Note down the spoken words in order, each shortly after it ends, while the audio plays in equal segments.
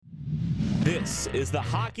This is the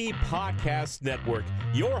Hockey Podcast Network,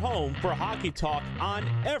 your home for hockey talk on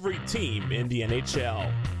every team in the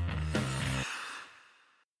NHL.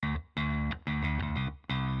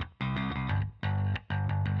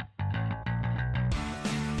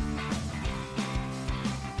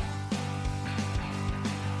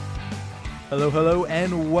 Hello,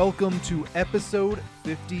 and welcome to episode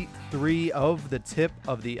 53 of The Tip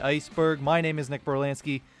of the Iceberg. My name is Nick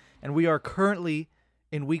Berlansky, and we are currently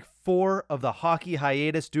in week 4 of the hockey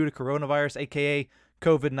hiatus due to coronavirus, aka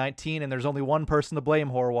COVID-19, and there's only one person to blame,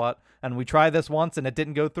 Horwat, and we tried this once and it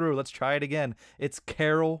didn't go through. Let's try it again. It's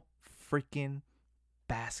Carol freaking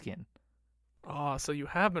Baskin. Oh, so you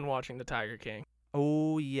have been watching The Tiger King.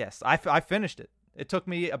 Oh, yes. I finished it. It took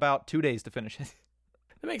me about 2 days to finish it.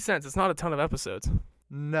 That makes sense. It's not a ton of episodes.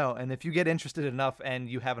 No, and if you get interested enough and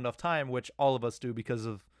you have enough time, which all of us do because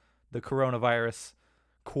of the coronavirus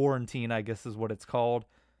quarantine, I guess is what it's called,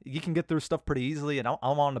 you can get through stuff pretty easily, and I'm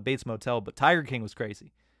on the Bates Motel, but Tiger King was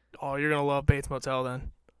crazy. Oh, you're going to love Bates Motel then.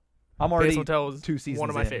 I'm already Bates Motel was 2 seasons one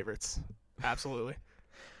of my in. favorites. Absolutely.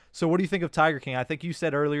 So what do you think of Tiger King? I think you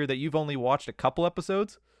said earlier that you've only watched a couple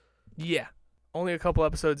episodes? Yeah, only a couple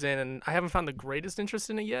episodes in, and I haven't found the greatest interest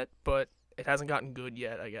in it yet, but it hasn't gotten good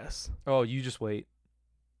yet, I guess. Oh, you just wait.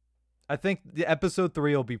 I think the episode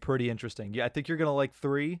 3 will be pretty interesting. Yeah, I think you're going to like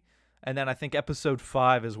 3, and then I think episode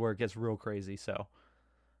 5 is where it gets real crazy, so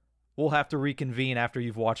we'll have to reconvene after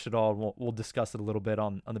you've watched it all, and we'll discuss it a little bit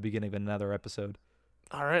on the beginning of another episode.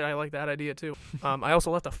 All right, I like that idea too. I also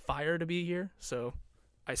left a fire to be here, so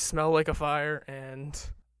I smell like a fire, and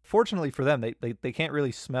fortunately for them, they can't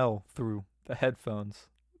really smell through the headphones.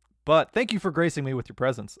 But thank you for gracing me with your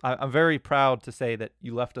presence. I'm very proud to say that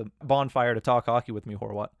you left a bonfire to talk hockey with me,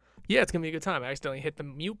 Horwat. yeah, it's going to be a good time. I accidentally hit the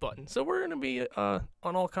mute button, so we're going to be on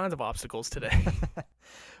all kinds of obstacles today.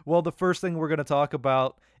 Well, the first thing we're going to talk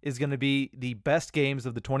about is going to be the best games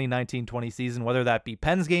of the 2019-20 season, whether that be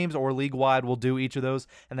Pens games or league-wide. We'll do each of those.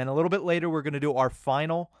 And then a little bit later, we're going to do our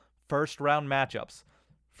final first-round matchups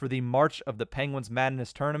for the March of the Penguins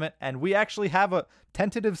Madness tournament. And we actually have a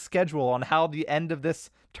tentative schedule on how the end of this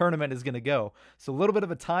tournament is going to go. So a little bit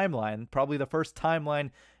of a timeline, probably the first timeline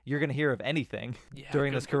you're going to hear of anything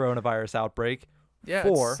during this coronavirus outbreak. Yeah,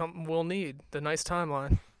 it's something we'll need, the nice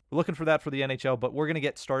timeline. We're looking for that for the NHL, but we're going to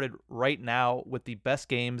get started right now with the best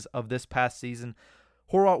games of this past season.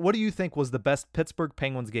 Horwat, what do you think was the best Pittsburgh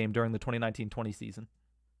Penguins game during the 2019-20 season?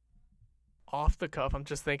 Off the cuff, I'm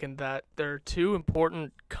just thinking that there are 2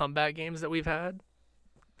 important comeback games that we've had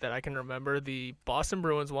that I can remember. The Boston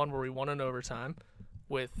Bruins one where we won in overtime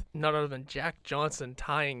with none other than Jack Johnson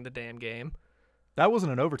tying the damn game. That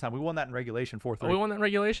wasn't an overtime. We won that in regulation 4-3. Oh, we won that in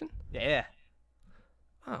regulation? Yeah.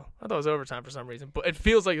 Oh, I thought it was overtime for some reason. But it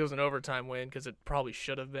feels like it was an overtime win because it probably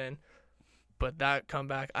should have been. But that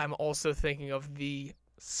comeback, I'm also thinking of the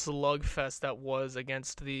slugfest that was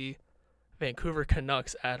against the Vancouver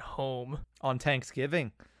Canucks at home. On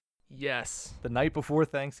Thanksgiving. Yes. The night before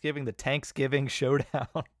Thanksgiving, the Thanksgiving showdown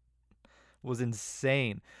was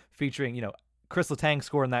insane. Featuring, Chris Letang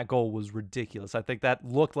scoring that goal was ridiculous. I think that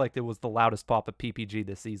looked like it was the loudest pop at PPG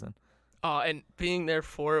this season. And being there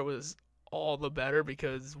for it was all the better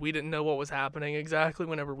because we didn't know what was happening exactly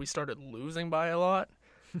whenever we started losing by a lot.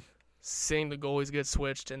 Seeing the goalies get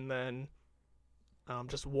switched and then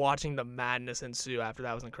just watching the madness ensue after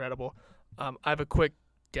that was incredible. I have a quick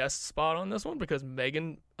guest spot on this one because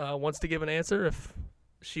Megan wants to give an answer if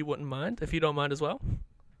she wouldn't mind, if you don't mind as well.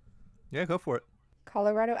 Yeah, go for it.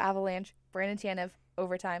 Colorado Avalanche, Brandon Tanev,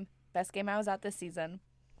 overtime. Best game I was at this season.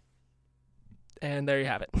 And there you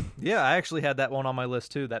have it. Yeah, I actually had that one on my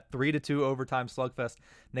list too, that 3-2 overtime slugfest.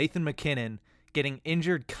 Nathan MacKinnon getting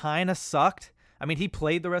injured kind of sucked. I mean, he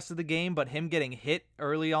played the rest of the game, but him getting hit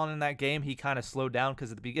early on in that game, he kind of slowed down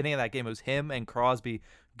because at the beginning of that game, it was him and Crosby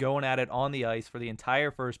going at it on the ice for the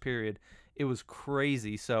entire first period. It was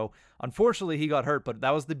crazy. So, unfortunately, he got hurt, but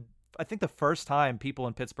that was I think the first time people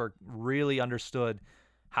in Pittsburgh really understood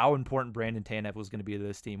how important Brandon Tanev was going to be to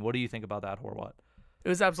this team. What do you think about that, Horwat? It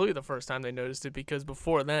was absolutely the first time they noticed it because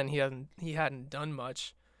before then he hadn't done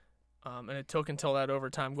much, and it took until that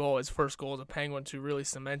overtime goal, his first goal as a Penguin, to really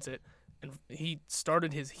cement it. And he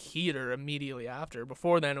started his heater immediately after.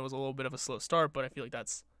 Before then, it was a little bit of a slow start, but I feel like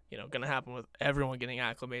that's going to happen with everyone getting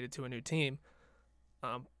acclimated to a new team.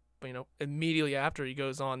 But immediately after, he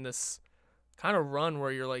goes on this kind of run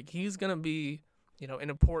where you're like, he's going to be an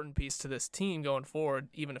important piece to this team going forward,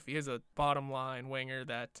 even if he is a bottom line winger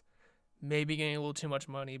that maybe getting a little too much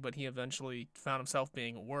money, but he eventually found himself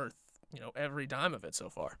being worth, every dime of it so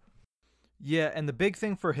far. Yeah, and the big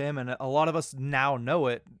thing for him, and a lot of us now know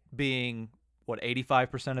it, being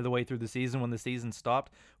 85% of the way through the season when the season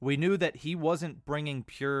stopped. We knew that he wasn't bringing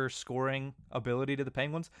pure scoring ability to the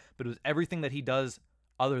Penguins, but it was everything that he does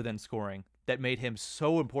other than scoring that made him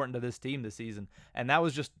so important to this team this season. And that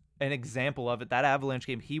was just an example of it. That Avalanche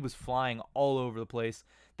game, he was flying all over the place.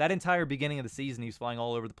 That entire beginning of the season, he was flying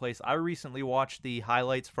all over the place. I recently watched the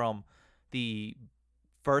highlights from the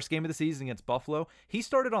first game of the season against Buffalo. He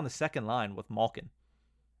started on the second line with Malkin.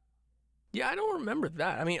 Yeah, I don't remember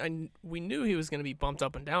that. I mean, we knew he was going to be bumped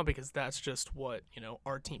up and down because that's just what,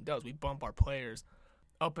 our team does. We bump our players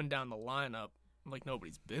up and down the lineup like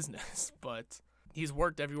nobody's business. But he's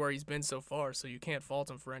worked everywhere he's been so far, so you can't fault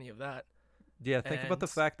him for any of that. Yeah, think about the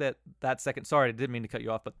fact that second... Sorry, I didn't mean to cut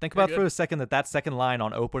you off, but think about for a second that second line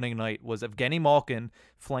on opening night was Evgeny Malkin,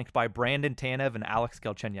 flanked by Brandon Tanev and Alex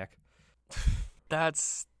Galchenyuk.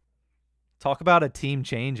 That's... Talk about a team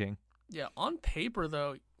changing. Yeah, on paper,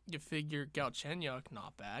 though, you figure Galchenyuk,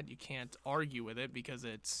 not bad. You can't argue with it because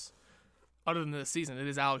it's... Other than this season, it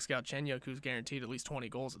is Alex Galchenyuk who's guaranteed at least 20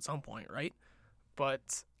 goals at some point, right?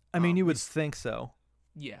 But... I mean, you would think so.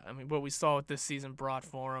 Yeah, I mean, what we saw what this season brought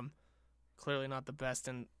for him, clearly not the best.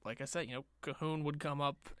 And like I said, Cahoon would come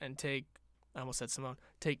up and take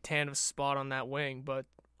Tanev's spot on that wing, but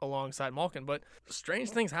alongside Malkin. But strange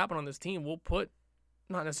things happen on this team. We'll put,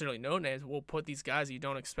 not necessarily no names, we'll put these guys you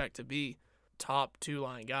don't expect to be top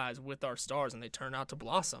two-line guys with our stars, and they turn out to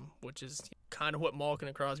blossom, which is kind of what Malkin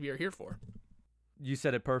and Crosby are here for. You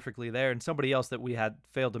said it perfectly there. And somebody else that we had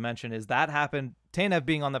failed to mention is that happened. Tanev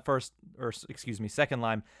being on the second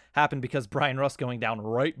line happened because Brian Rust going down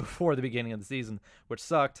right before the beginning of the season, which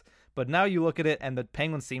sucked. But now you look at it and the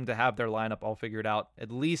Penguins seem to have their lineup all figured out,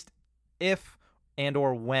 at least if and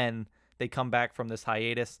or when they come back from this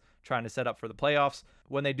hiatus trying to set up for the playoffs.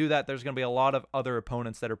 When they do that, there's going to be a lot of other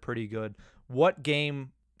opponents that are pretty good. What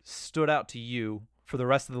game stood out to you for the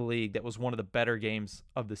rest of the league that was one of the better games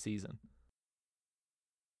of the season?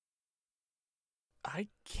 I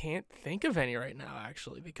can't think of any right now,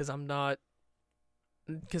 actually, because none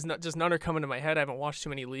are coming to my head. I haven't watched too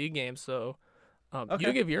many league games, so Okay.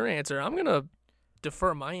 You give your answer. I'm going to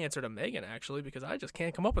defer my answer to Megan, actually, because I just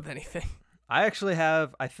can't come up with anything. I actually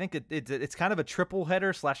have, I think it's kind of a triple header /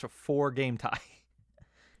 a 4-game tie.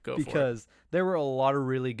 Go for it. Because there were a lot of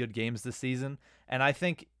really good games this season, and I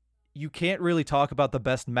think you can't really talk about the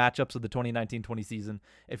best matchups of the 2019-20 season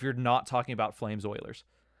if you're not talking about Flames-Oilers,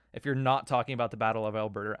 if you're not talking about the Battle of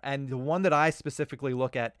Alberta. And the one that I specifically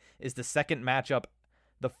look at is the second matchup,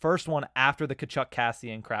 the first one after the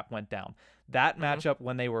Tkachuk-Kassian crap went down. That matchup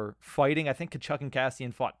when they were fighting, I think Tkachuk and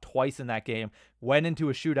Kassian fought twice in that game, went into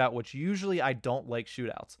a shootout, which usually I don't like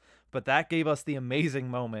shootouts. But that gave us the amazing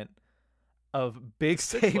moment of Big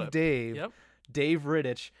Save Dave, Dave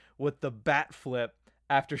Rittich, with the bat flip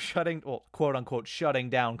after quote-unquote shutting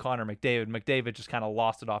down Connor McDavid. McDavid just kind of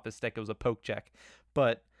lost it off his stick. It was a poke check.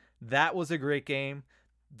 But that was a great game.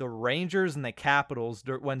 The Rangers and the Capitals,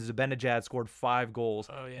 when Zibanejad scored 5 goals,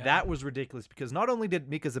 that was ridiculous because not only did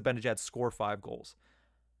Mika Zibanejad score 5 goals,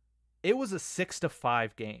 it was a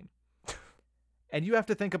 6-5 game. And you have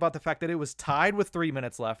to think about the fact that it was tied with 3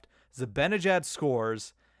 minutes left. Zibanejad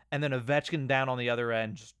scores, and then Ovechkin down on the other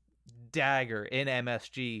end, just dagger in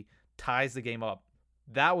MSG, ties the game up.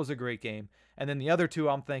 That was a great game. And then the other two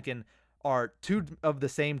I'm thinking are two of the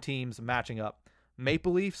same teams matching up.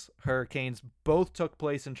 Maple Leafs, Hurricanes, both took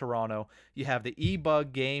place in Toronto. You have the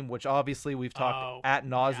E-Bug game, which obviously we've talked ad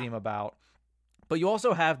nauseum about. But you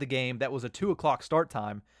also have the game that was a 2:00 start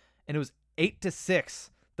time, and it was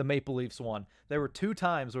 8-6 the Maple Leafs won. There were 2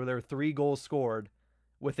 times where there were 3 goals scored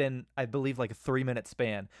within, I believe, like a 3-minute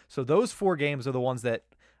span. So those 4 games are the ones that,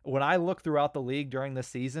 when I look throughout the league during this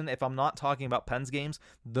season, if I'm not talking about Pens games,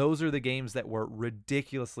 those are the games that were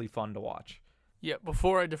ridiculously fun to watch. Yeah,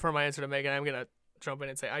 before I defer my answer to Megan, I'm going to jump in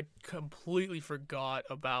and say I completely forgot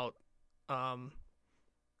about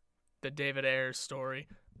the David Ayres story.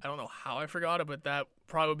 I don't know how I forgot it, but that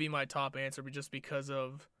probably would be my top answer, but just because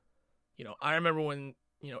of, I remember when,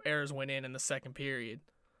 Ayres went in the second period.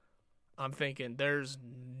 I'm thinking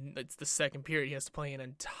it's the second period. He has to play an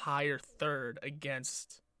entire third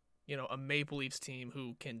against, a Maple Leafs team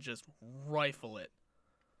who can just rifle it.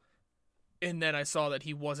 And then I saw that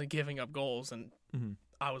he wasn't giving up goals, and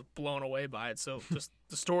I was blown away by it. So just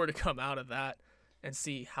the story to come out of that and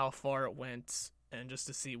see how far it went and just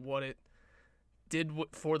to see what it did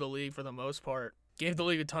for the league for the most part. Gave the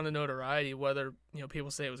league a ton of notoriety, whether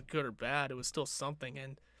people say it was good or bad. It was still something,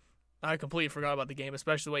 and I completely forgot about the game,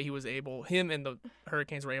 especially the way him and the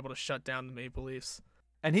Hurricanes were able to shut down the Maple Leafs.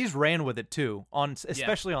 And he's ran with it too,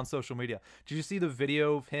 especially on social media. Did you see the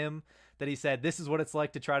video of him that he said, this is what it's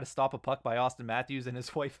like to try to stop a puck by Austin Matthews, and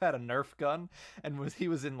his wife had a Nerf gun, and he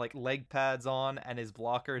was in like leg pads on and his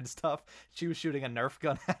blocker and stuff. She was shooting a Nerf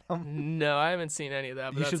gun at him. No, I haven't seen any of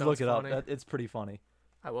that. But You that should sounds look it funny. up. It's pretty funny.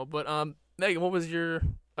 I will. But Megan, what was your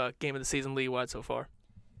game of the season league-wide so far?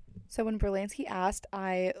 So when Berlansky asked,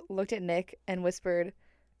 I looked at Nick and whispered,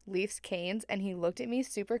 Leafs Canes, and he looked at me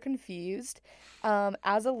super confused.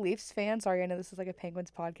 As a Leafs fan, sorry, I know this is like a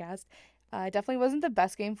Penguins podcast. It definitely wasn't the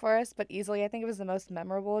best game for us, but easily I think it was the most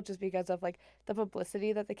memorable just because of like the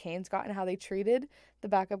publicity that the Canes got and how they treated the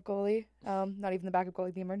backup goalie. Not even the backup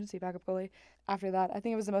goalie, the emergency backup goalie. After that, I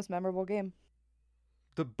think it was the most memorable game.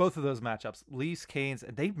 Both of those matchups, Leafs, Canes,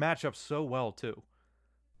 they match up so well too.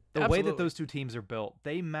 The way Absolutely. that those two teams are built,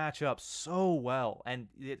 they match up so well, and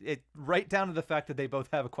it right down to the fact that they both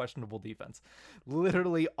have a questionable defense.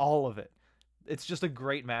 Literally all of it. It's just a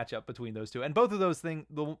great matchup between those two. And both of those things,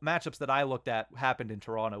 the matchups that I looked at happened in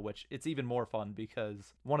Toronto, which it's even more fun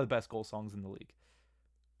because one of the best goal songs in the league.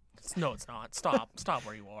 No, it's not. Stop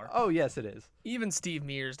where you are. Oh, yes, it is. Even Steve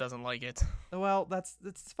Mears doesn't like it. Well, that's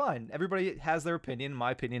fine. Everybody has their opinion.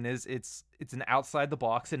 My opinion is it's an outside the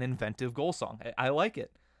box and inventive goal song. I like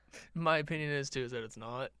it. My opinion is too is that it's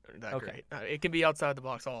not that Okay. great. It can be outside the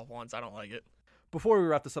box all at once. I don't like it. Before we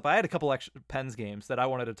wrap this up, I had a couple extra Pens games that I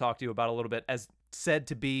wanted to talk to you about a little bit, as said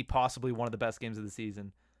to be possibly one of the best games of the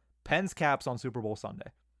season. Pens Caps on Super Bowl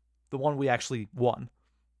Sunday, the one we actually won,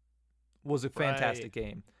 was a fantastic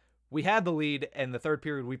game. We had the lead, and the third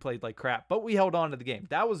period we played like crap, but we held on to the game.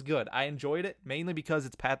 That was good. I enjoyed it, mainly because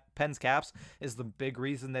it's Pens Caps is the big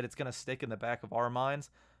reason that it's going to stick in the back of our minds.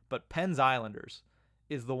 But Pens Islanders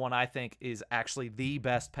is the one I think is actually the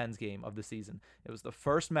best Pens game of the season. It was the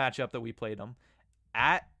first matchup that we played them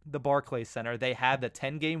at the Barclays Center. They had the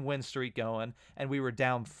 10-game win streak going, and we were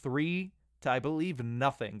down 3 to, I believe,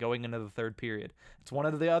 nothing going into the third period. It's one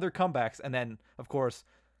of the other comebacks, and then, of course,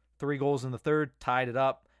 3 goals in the third, tied it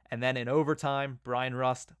up, and then in overtime, Brian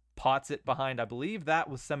Rust pots it behind, I believe that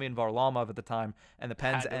was Semyon Varlamov at the time, and the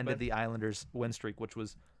Pens ended the Islanders' win streak, which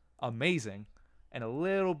was amazing, and a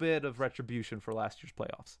little bit of retribution for last year's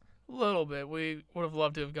playoffs. A little bit. We would have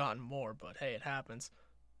loved to have gotten more, but hey, it happens.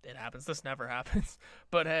 It happens. This never happens.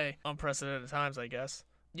 But hey, unprecedented times, I guess.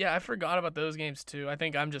 Yeah, I forgot about those games too. I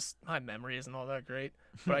think my memory isn't all that great.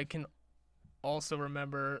 But I can also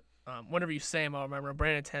remember, whenever you say him, I'll remember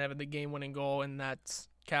Brandon Tanev had the game-winning goal in that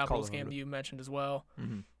Capitals game that you mentioned as well.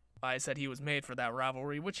 Mm-hmm. I said he was made for that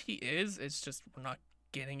rivalry, which he is. It's just we're not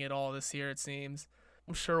getting it all this year, it seems.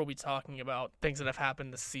 I'm sure we'll be talking about things that have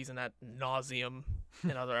happened this season ad nauseum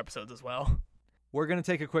in other episodes as well. We're going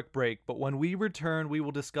to take a quick break, but when we return, we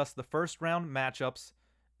will discuss the first round matchups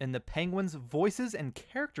in the Penguins' Voices and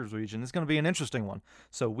Characters region. It's going to be an interesting one,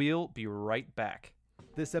 so we'll be right back.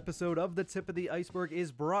 This episode of The Tip of the Iceberg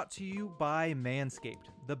is brought to you by Manscaped,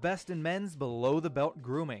 the best in men's below-the-belt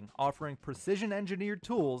grooming, offering precision-engineered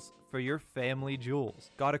tools for your family jewels.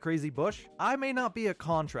 Got a crazy bush? I may not be a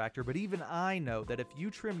contractor, but even I know that if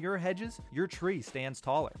you trim your hedges, your tree stands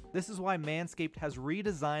taller. This is why Manscaped has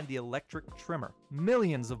redesigned the electric trimmer.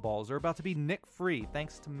 Millions of balls are about to be nick-free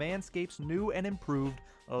thanks to Manscaped's new and improved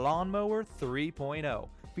Lawnmower 3.0.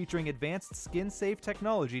 featuring advanced skin-safe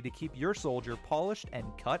technology to keep your soldier polished and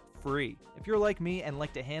cut-free. If you're like me and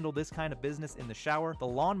like to handle this kind of business in the shower, the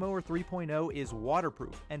Lawnmower 3.0 is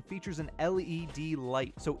waterproof and features an LED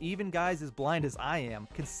light, so even guys as blind as I am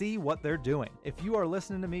can see what they're doing. If you are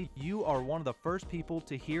listening to me, you are one of the first people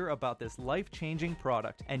to hear about this life-changing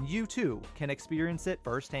product, and you too can experience it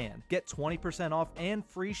firsthand. Get 20% off and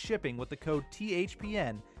free shipping with the code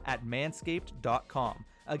THPN at manscaped.com.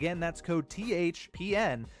 Again, that's code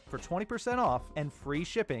THPN for 20% off and free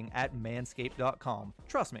shipping at manscaped.com.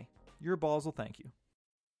 Trust me, your balls will thank you.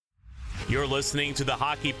 You're listening to the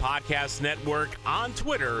Hockey Podcast Network on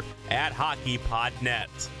Twitter at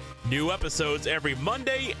HockeyPodNet. New episodes every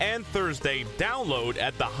Monday and Thursday. Download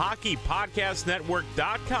at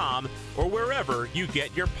thehockeypodcastnetwork.com or wherever you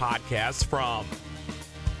get your podcasts from.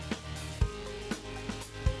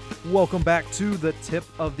 Welcome back to the Tip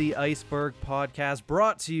of the Iceberg podcast,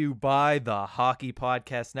 brought to you by the Hockey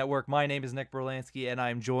Podcast Network. My name is Nick Berlansky, and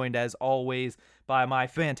I'm joined, as always, by my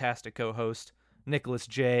fantastic co-host, Nicholas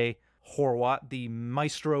J. Horwat, the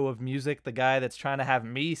maestro of music, the guy that's trying to have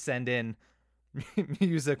me send in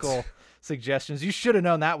musical suggestions. You should have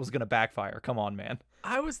known that was going to backfire. Come on, man.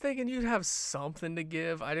 I was thinking you'd have something to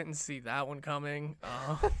give. I didn't see that one coming.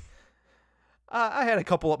 I had a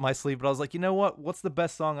couple up my sleeve, but I was like, you know what? What's the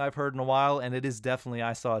best song I've heard in a while? And it is definitely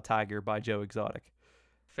I Saw a Tiger by Joe Exotic.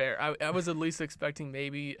 Fair. I was at least expecting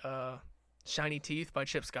maybe Shiny Teeth by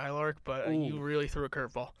Chip Skylark, but you really threw a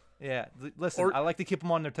curveball. Yeah, listen, Or- I like to keep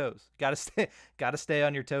them on their toes. Gotta stay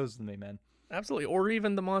on your toes with me, man. Absolutely. Or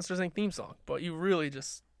even the Monsters Inc. theme song. But you really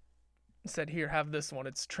just said, here, have this one.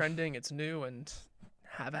 It's trending, it's new, and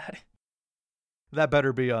have at it. That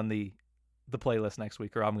better be on the playlist next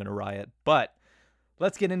week, or I'm gonna riot. But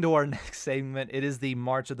let's get into our next segment. It is the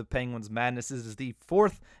March of the Penguins Madness. This is the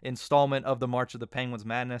 4th installment of the March of the Penguins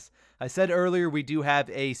Madness. I said earlier we do have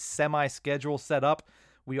a semi-schedule set up.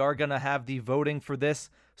 We are going to have the voting for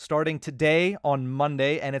this starting today on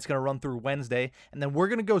Monday, and it's going to run through Wednesday. And then we're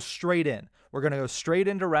going to go straight in. We're going to go straight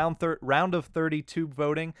into round of 32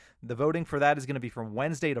 voting. The voting for that is going to be from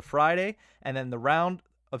Wednesday to Friday. And then the round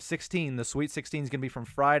of 16, the Sweet 16, is going to be from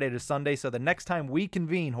Friday to Sunday. So the next time we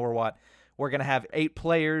convene, Horwat, we're going to have 8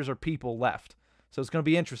 players or people left. So it's going to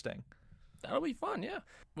be interesting. That'll be fun, yeah.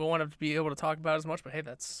 We won't have to be able to talk about it as much, but hey,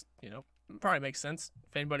 that's, probably makes sense.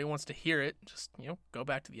 If anybody wants to hear it, just, go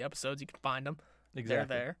back to the episodes. You can find them. Exactly.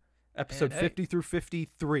 They're there. Episode And, 50 through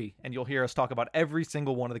 53, and you'll hear us talk about every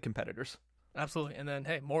single one of the competitors. Absolutely. And then,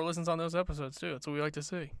 hey, more listens on those episodes, too. That's what we like to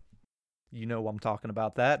see. You know I'm talking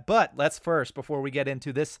about that. But let's first, before we get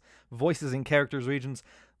into this Voices and Characters regions,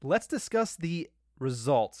 let's discuss the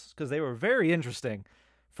results, because they were very interesting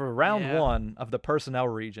for round 1 of the personnel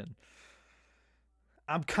region.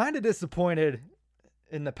 I'm kind of disappointed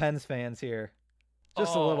in the Pens fans here.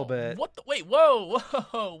 Just a little bit. Wait, whoa,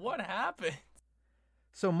 what happened?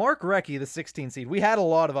 So Mark Recchi, the 16 seed, we had a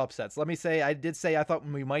lot of upsets. Let me say, I thought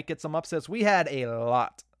we might get some upsets. We had a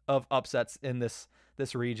lot of upsets in this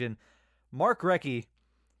region. Mark Recchi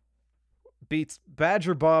beats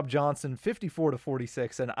Badger Bob Johnson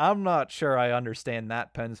 54-46, and I'm not sure I understand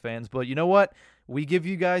that, Pens fans, but you know what? We give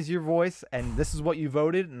you guys your voice, and this is what you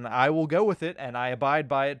voted, and I will go with it, and I abide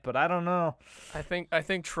by it, but I don't know. I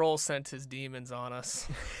think Troll sent his demons on us.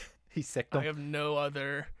 He sicked I them. have no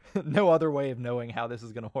other... No other way of knowing how this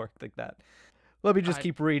is going to work like that. Let me just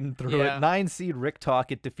keep reading through it. 9 seed Rick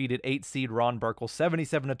Tocchet defeated 8 seed Ron Burkle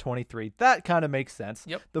 77-23. That kind of makes sense.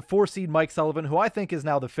 Yep. The 4 seed Mike Sullivan, who I think is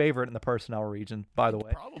now the favorite in the personnel region, by the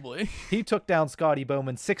way. Probably. He took down Scotty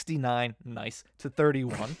Bowman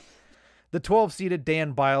 69-31. The 12 seeded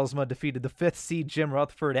Dan Bilesma defeated the 5th seed Jim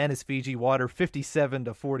Rutherford and his Fiji Water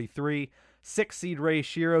 57-43. 6 seed Ray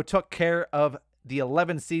Shiro took care of the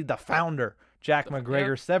 11 seed, the founder, Jack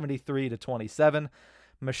McGregor, 73-27.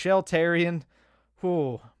 Michelle Therrien,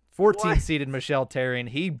 14-seeded Michelle Therrien.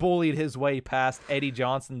 He bullied his way past Eddie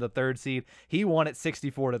Johnson, the 3rd seed. He won at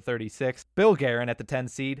 64-36. Bill Guerin at the 10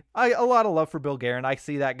 seed. A lot of love for Bill Guerin. I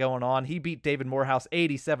see that going on. He beat David Morehouse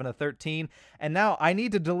 87-13. And now I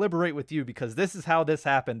need to deliberate with you because this is how this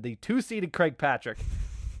happened. The 2-seeded Craig Patrick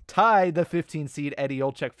tied the 15-seed Eddie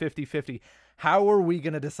Olczyk 50-50. How are we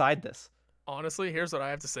going to decide this? Honestly, here's what I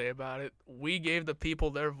have to say about it. We gave the people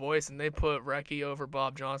their voice, and they put Recchi over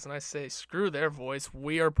Bob Johnson. I say, screw their voice.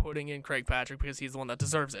 We are putting in Craig Patrick because he's the one that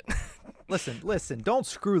deserves it. Listen. Don't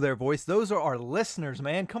screw their voice. Those are our listeners,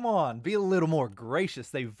 man. Come on. Be a little more gracious.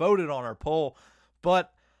 They voted on our poll.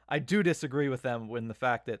 But I do disagree with them in the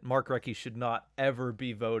fact that Mark Recchi should not ever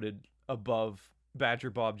be voted above Badger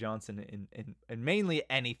Bob Johnson in mainly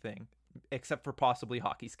anything except for possibly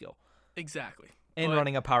hockey skill. Exactly. And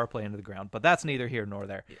running a power play into the ground. But that's neither here nor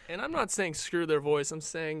there. And I'm not saying screw their voice. I'm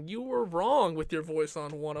saying you were wrong with your voice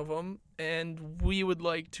on one of them, and we would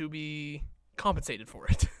like to be compensated for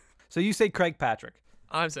it. So you say Craig Patrick.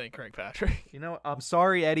 I'm saying Craig Patrick. You know, I'm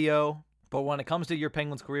sorry, Eddie-O, but when it comes to your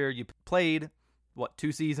Penguins career, you played,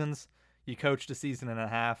 2 seasons? You coached a season and a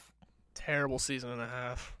half. Terrible season and a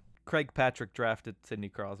half. Craig Patrick drafted Sidney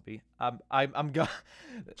Crosby. I'm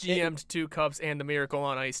GM'd 2 Cups and the Miracle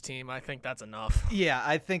on Ice team. I think that's enough. Yeah,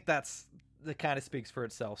 I think that kind of speaks for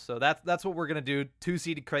itself. So that's what we're gonna do.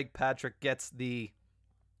 2-seeded Craig Patrick gets the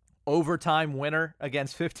overtime winner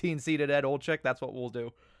against 15-seeded Ed Olczyk. That's what we'll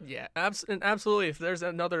do. Yeah, absolutely. If there's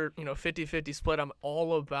another 50-50 split, I'm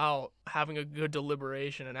all about having a good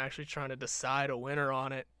deliberation and actually trying to decide a winner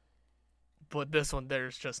on it. But this one,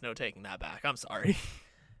 there's just no taking that back. I'm sorry.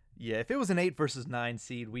 Yeah, if it was an 8 versus 9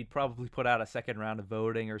 seed, we'd probably put out a second round of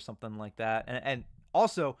voting or something like that. And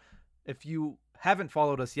also, if you haven't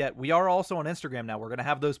followed us yet, we are also on Instagram now. We're going to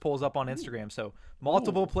have those polls up on Instagram. So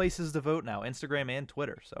multiple places to vote now, Instagram and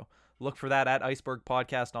Twitter. So look for that at Iceberg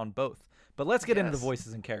Podcast on both. But let's get into the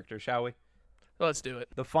voices and characters, shall we? Let's do it.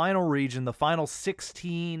 The final region, the final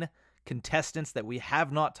 16 contestants that we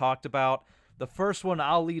have not talked about. The first one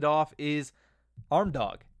I'll lead off is Arm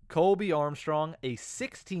Dog. Colby Armstrong, a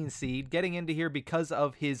 16 seed, getting into here because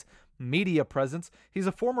of his media presence. He's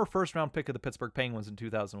a former first-round pick of the Pittsburgh Penguins in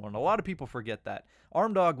 2001. A lot of people forget that.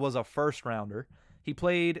 Armdog was a first-rounder. He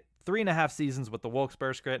played 3.5 seasons with the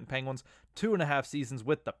Wilkes-Barre Scranton Penguins, 2.5 seasons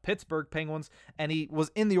with the Pittsburgh Penguins, and he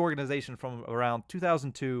was in the organization from around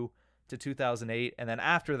 2002 to 2008. And then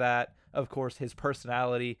after that, of course, his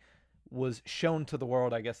personality was shown to the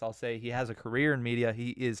world, I guess I'll say. He has a career in media. He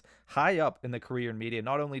is high up in the career in media.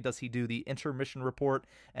 Not only does he do the intermission report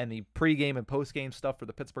and the pregame and postgame stuff for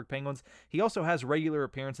the Pittsburgh Penguins, he also has regular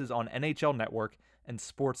appearances on NHL Network and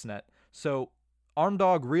Sportsnet. So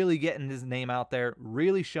Armdog really getting his name out there,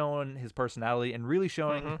 really showing his personality, and really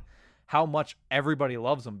showing how much everybody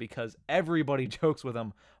loves him, because everybody jokes with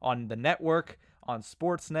him on the network, on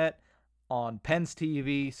Sportsnet, on Penn's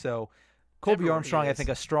TV. So Colby Everywhere Armstrong, he I is. think,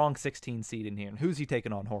 a strong 16 seed in here. And who's he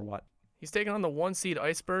taking on, Horwat? He's taking on the 1 seed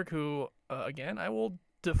Iceberg, who, again, I will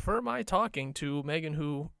defer my talking to Megan,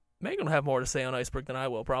 who Megan will have more to say on Iceberg than I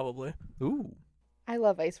will, probably. Ooh. I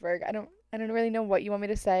love Iceberg. I don't really know what you want me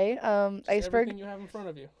to say. Just Iceberg, everything you have in front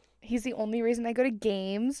of you. he's the only reason I go to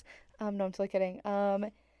games. No, I'm totally kidding.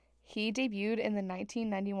 He debuted in the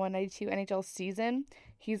 1991-92 NHL season.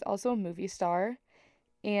 He's also a movie star.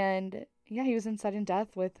 And yeah, he was in Sudden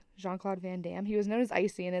Death with Jean-Claude Van Damme. He was known as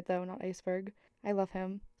Icy in it, though, not Iceberg. I love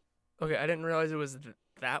him. Okay, I didn't realize it was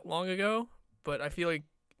that long ago, but I feel like,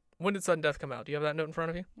 when did Sudden Death come out? Do you have that note in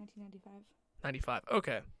front of you? 1995. 95.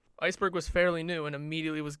 Okay. Iceberg was fairly new and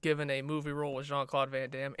immediately was given a movie role with Jean-Claude Van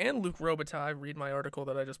Damme and Luc Robitaille. Read my article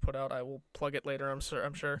that I just put out. I will plug it later, I'm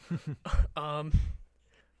sure.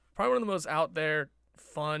 Probably one of the most out there,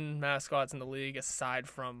 fun mascots in the league, aside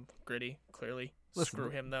from Gritty, clearly. Listen, Screw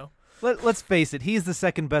him, though. Let's face it, he's the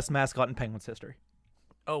second best mascot in Penguins history.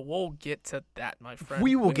 Oh, we'll get to that, my friend.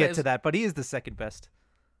 We will You get guys- to that, but he is the second best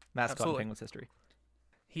mascot Absolutely. in Penguins history.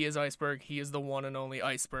 He is Iceberg. He is the one and only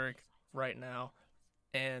Iceberg right now.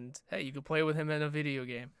 And, hey, you can play with him in a video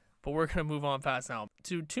game. But we're going to move on past now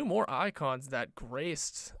to two more icons that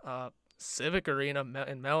graced Civic Arena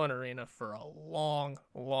and Mellon Arena for a long,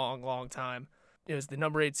 long, long time. It was the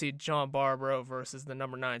number 8 seed John Barbaro versus the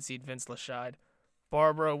number 9 seed Vince Lashide.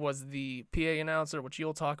 Barbaro was the PA announcer, which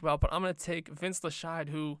you'll talk about, but I'm going to take Vince Lashide,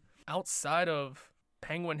 who, outside of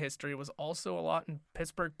Penguin history, was also a lot in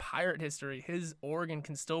Pittsburgh Pirate history. His organ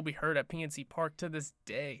can still be heard at PNC Park to this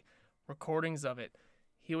day. Recordings of it.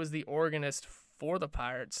 He was the organist for the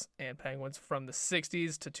Pirates and Penguins from the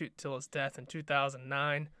 60s till his death in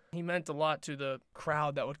 2009. He meant a lot to the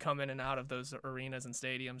crowd that would come in and out of those arenas and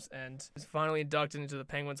stadiums, and was finally inducted into the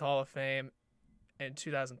Penguins Hall of Fame in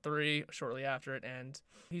 2003, shortly after it, and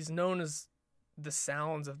he's known as the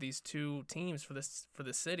sounds of these two teams for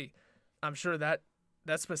the city. I'm sure that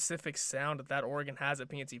specific sound that organ has at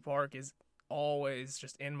PNC Park is always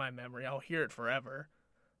just in my memory. I'll hear it forever.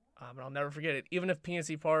 And I'll never forget it. Even if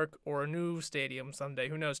PNC Park or a new stadium someday,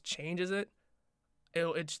 who knows, changes it,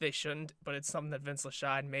 they shouldn't, but it's something that Vince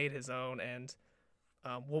Lashide made his own and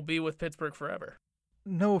will be with Pittsburgh forever.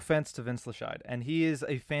 No offense to Vince Lashide, and he is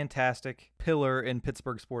a fantastic pillar in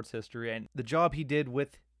Pittsburgh sports history, and the job he did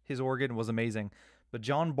with his organ was amazing. But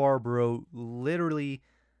John Barbaro literally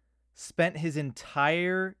spent his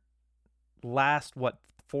entire last,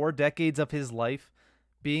 4 decades of his life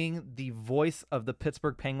being the voice of the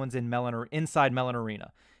Pittsburgh Penguins inside Mellon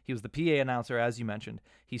Arena. He was the PA announcer, as you mentioned.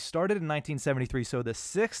 He started in 1973, so the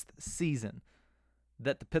 6th season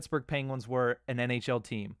that the Pittsburgh Penguins were an NHL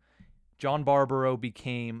team, John Barbaro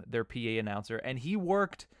became their PA announcer, and he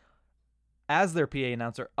worked as their PA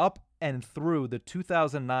announcer up and through the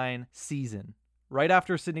 2009 season, right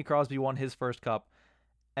after Sidney Crosby won his first cup.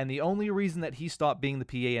 And the only reason that he stopped being the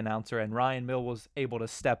PA announcer and Ryan Mill was able to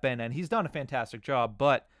step in, and he's done a fantastic job,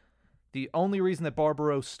 but the only reason that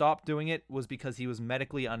Barbaro stopped doing it was because he was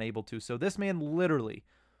medically unable to. So this man literally,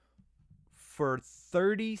 for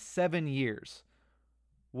 37 years,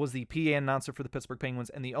 was the PA announcer for the Pittsburgh Penguins,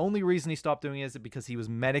 and the only reason he stopped doing it is because he was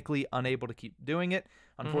medically unable to keep doing it.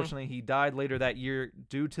 Unfortunately, he died later that year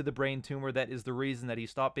due to the brain tumor. That is the reason that he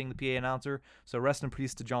stopped being the PA announcer. So rest in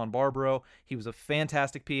peace to John Barbaro. He was a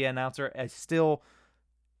fantastic PA announcer. I still,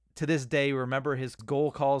 to this day, remember his goal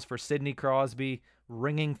calls for Sidney Crosby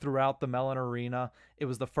ringing throughout the Mellon Arena. It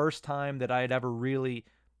was the first time that I had ever really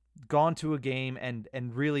gone to a game and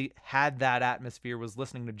really had that atmosphere, was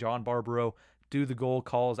listening to John Barbaro do the goal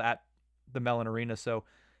calls at the Mellon Arena. So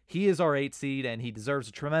he is our 8th seed, and he deserves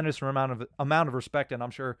a tremendous amount of respect, and I'm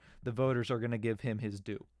sure the voters are going to give him his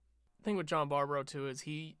due. The thing with John Barbaro, too, is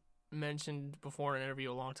he mentioned before in an interview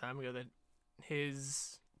a long time ago that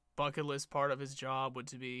his bucket list part of his job would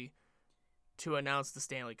be to announce the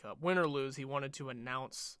Stanley Cup. Win or lose, he wanted to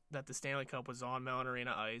announce that the Stanley Cup was on Mellon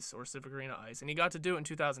Arena ice or Civic Arena ice, and he got to do it in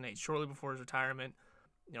 2008, shortly before his retirement.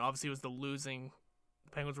 Obviously it was the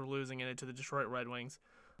Penguins were losing in it to the Detroit Red Wings.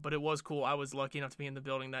 But it was cool. I was lucky enough to be in the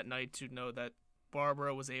building that night to know that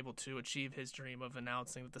Barbaro was able to achieve his dream of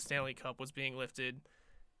announcing that the Stanley Cup was being lifted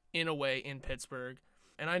in a way in Pittsburgh.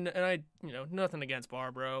 And I nothing against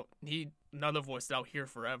Barbaro. He another voice out here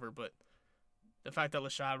forever, but the fact that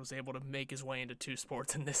Lashad was able to make his way into two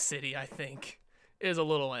sports in this city, I think, is a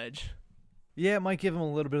little edge. Yeah, it might give him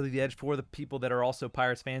a little bit of the edge for the people that are also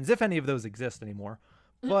Pirates fans, if any of those exist anymore.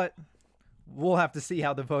 But we'll have to see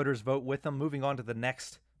how the voters vote with them. Moving on to the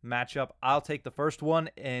next matchup, I'll take the first one,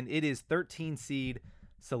 and it is 13 seed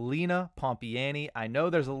Selena Pompiani. I know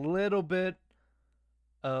there's a little bit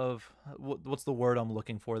of, what's the word I'm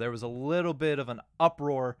looking for? There was a little bit of an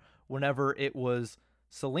uproar whenever it was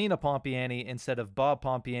Selena Pompiani instead of Bob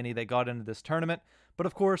Pompiani that got into this tournament. But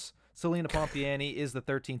of course, Selena Pompiani is the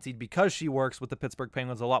 13th seed because she works with the Pittsburgh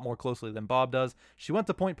Penguins a lot more closely than Bob does. She went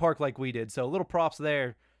to Point Park like we did, so a little props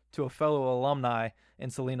there to a fellow alumni in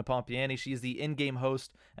Selena Pompiani. She is the in-game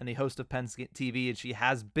host and the host of Penn's TV, and she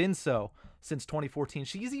has been so since 2014.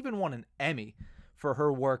 She's even won an Emmy for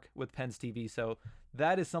her work with Penn's TV, so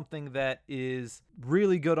that is something that is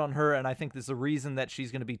really good on her, and I think there's a reason that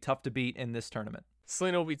she's going to be tough to beat in this tournament.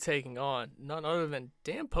 Selena will be taking on none other than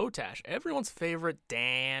Dan Potash, everyone's favorite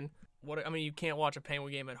Dan. You can't watch a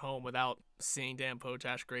Penguin game at home without seeing Dan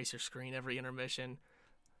Potash grace your screen every intermission,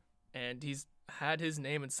 and he's had his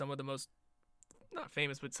name in some of the most, not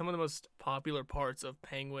famous, but some of the most popular parts of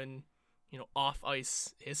Penguin,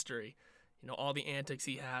 off-ice history. All the antics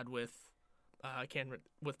he had with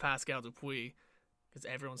Pascal Dupuis, because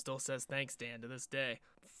everyone still says thanks, Dan, to this day.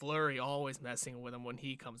 Fleury always messing with him when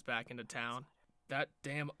he comes back into town. That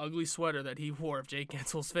damn ugly sweater that he wore of Jake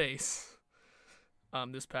Gensel's face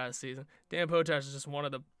this past season. Dan Potash is just one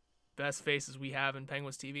of the best faces we have in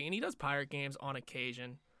Penguins TV, and he does Pirate games on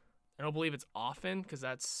occasion. I don't believe it's often, because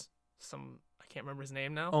that's I can't remember his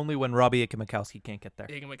name now. Only when Robbie Ikemikowski can't get there.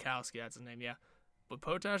 Ikemikowski, that's his name, yeah. But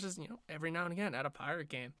Potash is, every now and again at a Pirate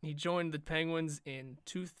game. He joined the Penguins in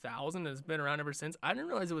 2000 and has been around ever since. I didn't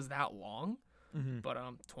realize it was that long, but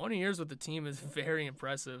 20 years with the team is very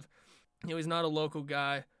impressive. He's not a local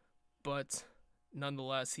guy, but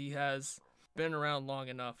nonetheless, he has been around long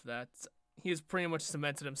enough that he has pretty much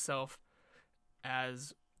cemented himself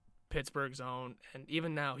as Pittsburgh's own, and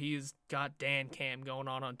even now he's got Dan Cam going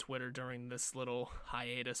on Twitter during this little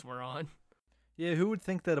hiatus we're on. Yeah, who would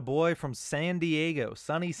think that a boy from San Diego,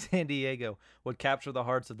 sunny San Diego, would capture the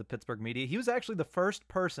hearts of the Pittsburgh media? He was actually the first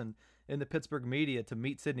person in the Pittsburgh media to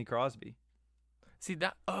meet Sidney Crosby. See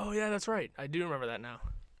that? Oh yeah, that's right. I do remember that now.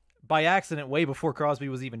 By accident, way before Crosby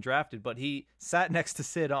was even drafted, but he sat next to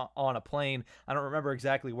Sid on a plane. I don't remember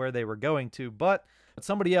exactly where they were going to, but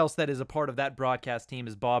somebody else that is a part of that broadcast team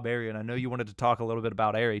is Bob Airey, and I know you wanted to talk a little bit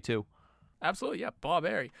about Airey too. Absolutely, yeah, Bob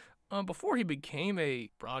Airey. Before he became a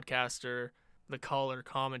broadcaster, the color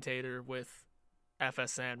commentator with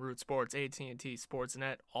FSN, Root Sports, AT&T,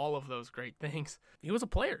 Sportsnet, all of those great things, he was a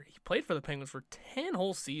player. He played for the Penguins for 10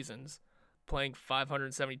 whole seasons, playing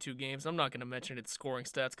 572 games. I'm not going to mention its scoring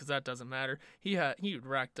stats because that doesn't matter. He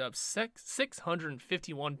racked up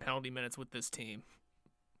 651 penalty minutes with this team.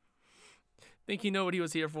 Think you know what he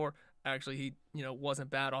was here for? Actually, he wasn't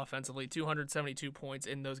bad offensively. 272 points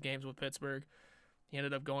in those games with Pittsburgh. He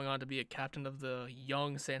ended up going on to be a captain of the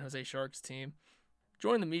young San Jose Sharks team.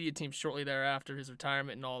 Joined the media team shortly thereafter his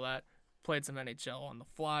retirement and all that. Played some NHL on the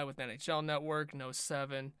fly with NHL Network in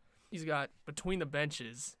 07. He's got between the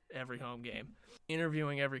benches every home game,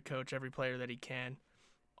 interviewing every coach, every player that he can.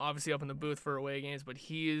 Obviously up in the booth for away games, but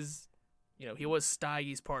he is, he was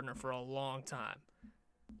Steigy's partner for a long time.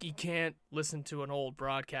 You can't listen to an old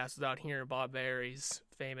broadcast without hearing Bob Airey's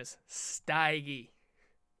famous Steigy,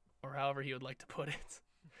 or however he would like to put it.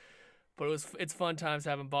 But it's fun times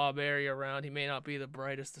having Bob Airey around. He may not be the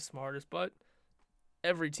brightest, the smartest, but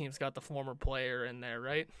every team's got the former player in there,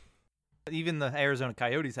 right? Even the Arizona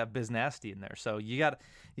Coyotes have Biz Nasty in there, so you got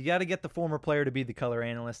to get the former player to be the color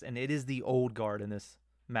analyst, and it is the old guard in this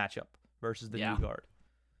matchup versus the new guard.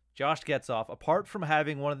 Josh Getzoff, apart from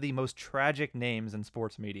having one of the most tragic names in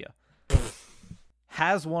sports media,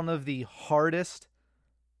 has one of the hardest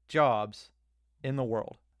jobs in the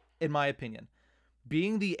world, in my opinion.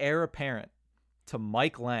 Being the heir apparent to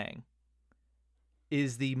Mike Lang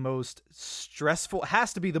is the most stressful,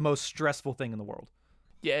 has to be the most stressful thing in the world.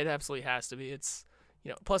 Yeah, it absolutely has to be. It's,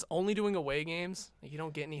 plus only doing away games. You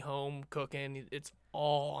don't get any home cooking. It's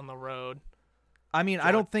all on the road. I mean,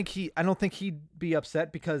 I don't think he'd be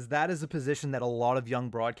upset because that is a position that a lot of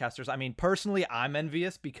young broadcasters. I mean, personally, I'm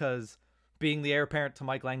envious because being the heir apparent to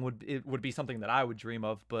Mike Lang would be something that I would dream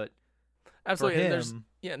of. But absolutely, for him,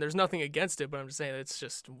 and there's nothing against it. But I'm just saying it's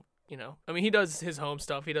just he does his home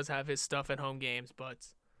stuff. He does have his stuff at home games, but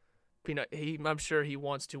I'm sure he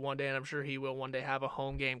wants to one day, and I'm sure he will one day have a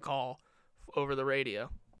home game call over the radio.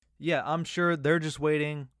 Yeah, I'm sure they're just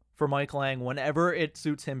waiting for Mike Lang whenever it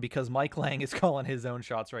suits him, because Mike Lang is calling his own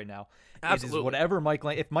shots right now. Absolutely. It is whatever Mike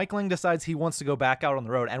Lang. If Mike Lang decides he wants to go back out on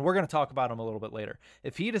the road, and we're going to talk about him a little bit later.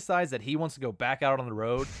 If he decides that he wants to go back out on the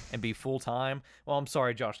road and be full time, well, I'm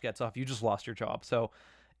sorry, Josh Getzoff, you just lost your job. So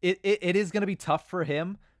it is going to be tough for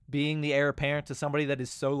him, being the heir apparent to somebody that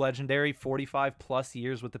is so legendary, 45 plus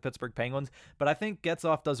years with the Pittsburgh Penguins. But I think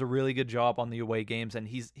Getzoff does a really good job on the away games, and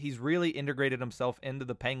he's really integrated himself into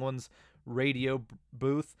the Penguins radio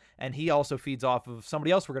booth, and he also feeds off of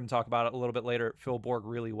somebody else we're going to talk about a little bit later, Phil Borg,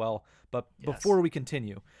 really well. But before we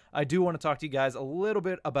continue, I do want to talk to you guys a little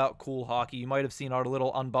bit about Cool Hockey. You might have seen our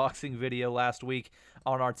little unboxing video last week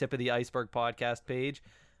on our Tip of the Iceberg podcast page.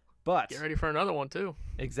 But get ready for another one, too.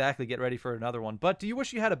 Exactly, get ready for another one. But do you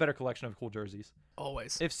wish you had a better collection of cool jerseys?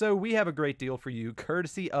 Always. If so, we have a great deal for you,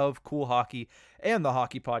 courtesy of Cool Hockey and the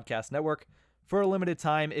Hockey Podcast Network. For a limited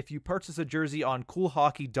time, if you purchase a jersey on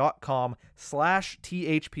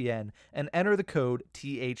coolhockey.com/THPN and enter the code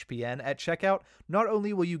THPN at checkout, not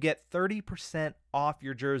only will you get 30% off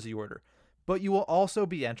your jersey order, but you will also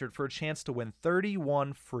be entered for a chance to win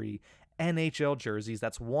 31 free NHL jerseys.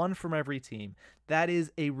 That's one from every team. That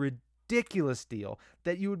is a ridiculous deal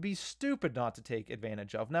that you would be stupid not to take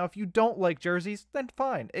advantage of. Now, if you don't like jerseys, then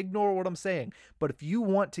fine, ignore what I'm saying. But if you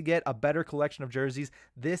want to get a better collection of jerseys,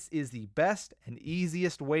 this is the best and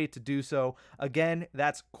easiest way to do so. Again,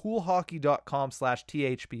 that's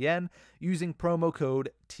coolhockey.com/THPN using promo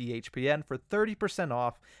code THPN for 30%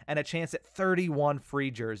 off and a chance at 31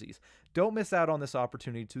 free jerseys. Don't miss out on this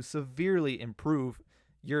opportunity to severely improve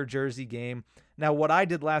your jersey game. Now, what I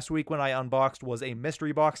did last week when I unboxed was a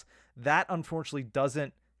mystery box. That unfortunately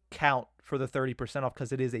doesn't count for the 30% off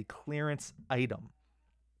because it is a clearance item.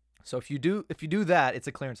 So if you do that, it's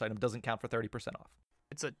a clearance item. It doesn't count for 30% off.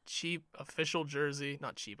 It's a cheap official jersey.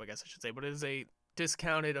 Not cheap, I guess I should say, but it is a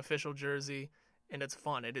discounted official jersey, and it's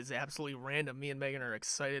fun. It is absolutely random. Me and Megan are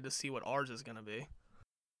excited to see what ours is going to be.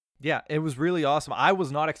 Yeah, it was really awesome. I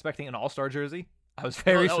was not expecting an all-star jersey. I was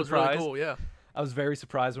very surprised. That was really cool, yeah. I was very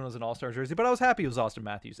surprised when it was an all-star jersey, but I was happy it was Austin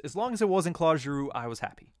Matthews. As long as it wasn't Claude Giroux, I was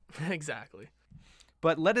happy. Exactly.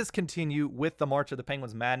 But let us continue with the March of the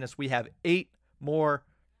Penguins Madness. We have 8 more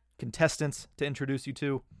contestants to introduce you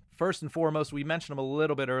to. First and foremost, we mentioned him a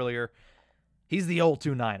little bit earlier. He's the old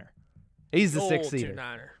 2-9er. He's the 6-seeder.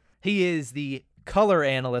 2-9er. He is the color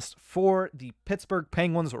analyst for the Pittsburgh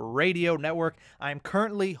Penguins radio network. I'm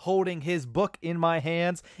currently holding his book in my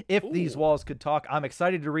hands. If These Walls Could Talk. I'm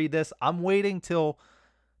excited to read this. I'm waiting till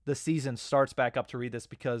the season starts back up to read this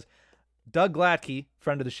because Doug Gladkey,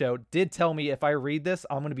 friend of the show, did tell me if I read this,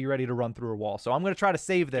 I'm going to be ready to run through a wall. So I'm going to try to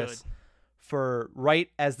save this for right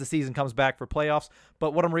as the season comes back for playoffs.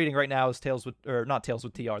 But what I'm reading right now is not Tales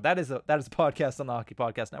with TR. That is a podcast on the Hockey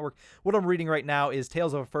Podcast Network. What I'm reading right now is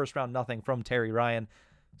Tales of a First Round Nothing from Terry Ryan.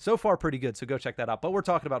 So far, pretty good. So go check that out. But we're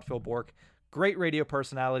talking about Phil Bork. Great radio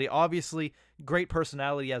personality. Obviously, great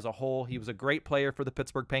personality as a whole. He was a great player for the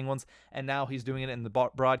Pittsburgh Penguins, and now he's doing it in the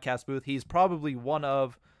broadcast booth. He's probably one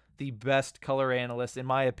of the best color analysts, in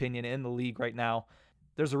my opinion, in the league right now.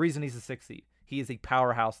 There's a reason he's a 6th seed. He is a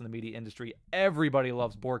powerhouse in the media industry. Everybody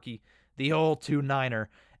loves Borky, the old 2-9er,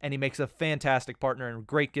 and he makes a fantastic partner and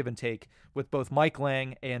great give and take with both Mike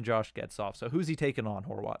Lang and Josh Getzoff. So who's he taking on,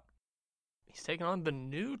 Horwat? He's taking on the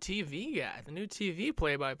new TV guy, the new TV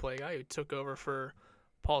play-by-play guy who took over for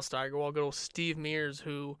Paul Steigerwald, good old Steve Mears,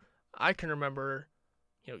 who I can remember,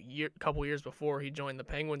 a couple years before he joined the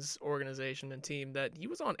Penguins organization and team, that he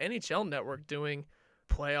was on NHL Network doing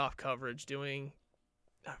playoff coverage,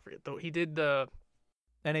 I forget though. He did the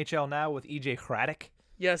NHL Now with EJ Hradek.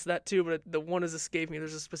 Yes, that too, but the one has escaped me.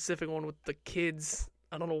 There's a specific one with the kids.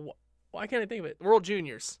 I don't know why can't I think of it? World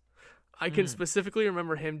Juniors. I can specifically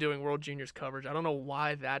remember him doing World Juniors coverage. I don't know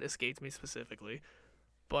why that escaped me specifically,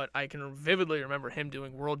 but I can vividly remember him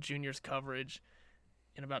doing World Juniors coverage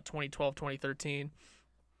in about 2012, 2013,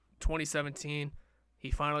 2017.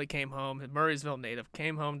 He finally came home. Murraysville native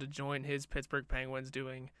came home to join his Pittsburgh Penguins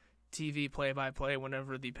doing TV play-by-play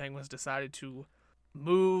whenever the Penguins decided to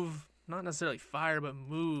move, not necessarily fire, but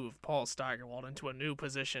move Paul Steigerwald into a new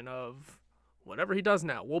position of whatever he does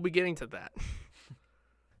now. We'll be getting to that.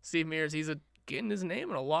 Steve Mears, he's getting his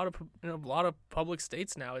name in a lot of public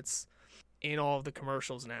states now. It's in all of the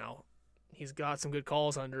commercials now. He's got some good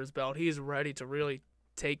calls under his belt. He's ready to really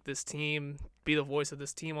take this team, be the voice of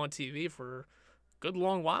this team on TV for a good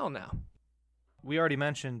long while now. We already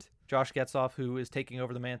mentioned Josh Getzoff, who is taking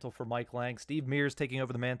over the mantle for Mike Lang. Steve Mears taking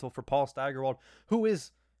over the mantle for Paul Steigerwald, who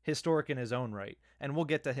is historic in his own right. And we'll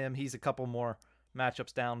get to him. He's a couple more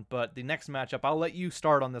matchups down, but the next matchup, I'll let you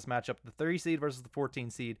start on this matchup. The 3 seed versus the 14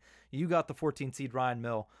 seed. You got the 14 seed Ryan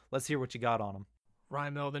Mill. Let's hear what you got on him.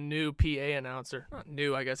 Ryan Mill, the new PA announcer. Not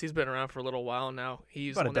new, I guess. He's been around for a little while now.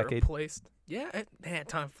 He's About the a one that decade. replaced. Yeah, man,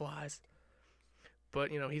 time flies. But,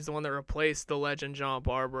 he's the one that replaced the legend John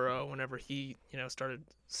Barbaro whenever he, started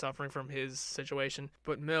suffering from his situation.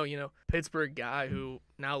 But Mill, Pittsburgh guy who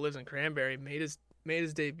now lives in Cranberry, made his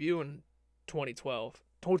debut in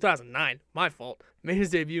 2009. My fault. Made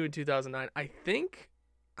his debut in 2009. I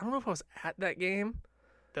don't know if I was at that game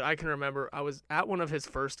that I can remember. I was at one of his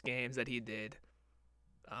first games that he did.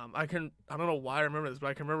 I don't know why I remember this, but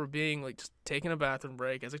I can remember being like just taking a bathroom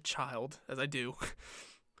break as a child, as I do,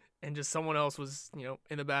 and just someone else was,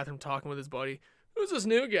 in the bathroom talking with his buddy. Who's this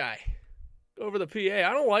new guy over the PA?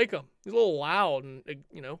 I don't like him. He's a little loud and,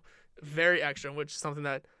 very extra, which is something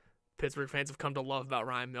that Pittsburgh fans have come to love about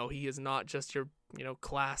Ryan Mill. He is not just your,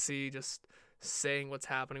 classy, just saying what's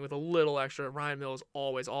happening with a little extra. Ryan Mill is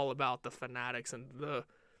always all about the fanatics and the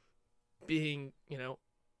being,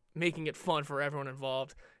 making it fun for everyone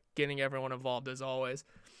involved, getting everyone involved as always.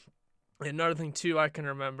 And another thing, too, I can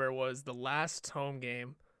remember was the last home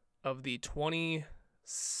game of the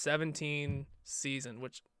 2017 season,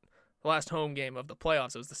 which the last home game of the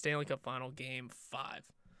playoffs, it was the Stanley Cup Final Game 5,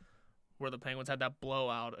 where the Penguins had that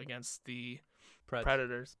blowout against the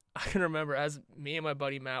Predators. I can remember as me and my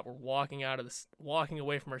buddy Matt were walking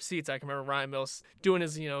away from our seats, I can remember Ryan Mills doing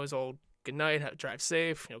his, his old good night, drive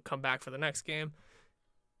safe, come back for the next game.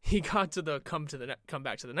 He got to the come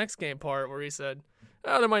back to the next game part where he said,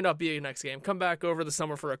 "Oh, there might not be a next game. Come back over the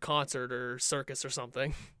summer for a concert or circus or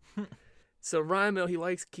something." So Ryan Mill, he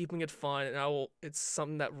likes keeping it fun, and it's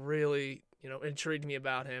something that really, intrigued me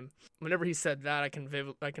about him. Whenever he said that, I can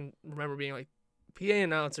remember being like, PA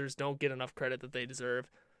announcers don't get enough credit that they deserve,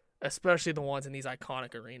 especially the ones in these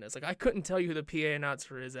iconic arenas. Like, I couldn't tell you who the PA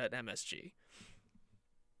announcer is at MSG.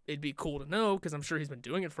 It'd be cool to know because I'm sure he's been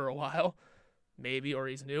doing it for a while. Maybe, or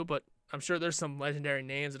he's new, but I'm sure there's some legendary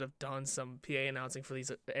names that have done some PA announcing for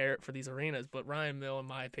these arenas. But Ryan Mill, in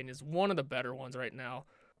my opinion, is one of the better ones right now.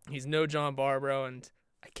 He's no John Barbaro, and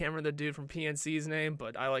I can't remember the dude from PNC's name,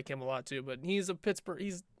 but I like him a lot too. But he's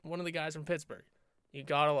one of the guys from Pittsburgh. You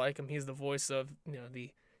gotta like him. He's the voice of the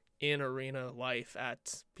in-arena life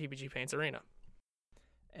at PPG Paints Arena.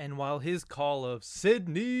 And while his call of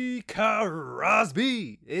Sidney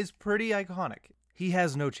Crosby is pretty iconic, he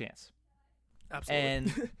has no chance. Absolutely.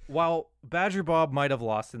 And while Badger Bob might have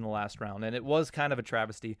lost in the last round, and it was kind of a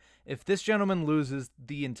travesty, if this gentleman loses,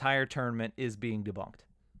 the entire tournament is being debunked.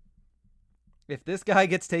 If this guy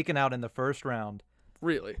gets taken out in the first round,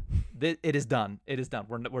 really, it is done. It is done.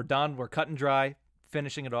 We're done. We're cut and dry,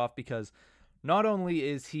 finishing it off, because not only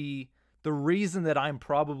is he the reason that I'm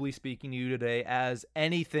probably speaking to you today as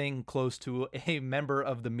anything close to a member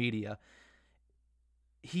of the media,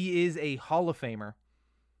 he is a Hall of Famer.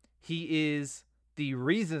 He is the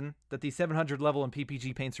reason that the 700 level in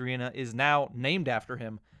PPG Paints Arena is now named after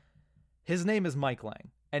him. His name is Mike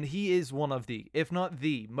Lang, and he is one of the, if not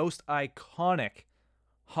the, most iconic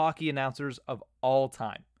hockey announcers of all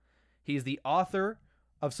time. He's the author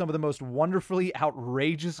of some of the most wonderfully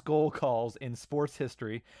outrageous goal calls in sports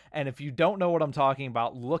history, and if you don't know what I'm talking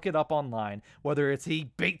about, look it up online, whether it's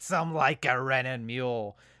he beats him like a Renan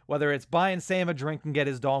mule, whether it's buying Sam a drink and get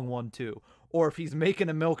his dong 1-2, or if he's making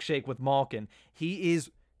a milkshake with Malkin. He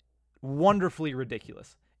is wonderfully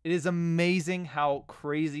ridiculous. It is amazing how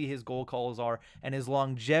crazy his goal calls are, and his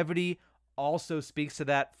longevity also speaks to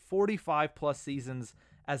that. 45 plus seasons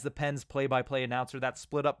as the Pens play-by-play announcer, that's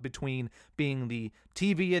split up between being the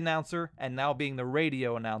TV announcer and now being the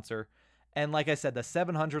radio announcer. And like I said, the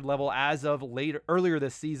 700 level as of earlier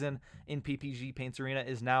this season in PPG Paints Arena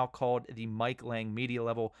is now called the Mike Lang media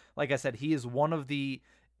level. Like I said, he is one of the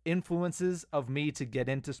influences of me to get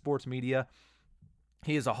into sports media.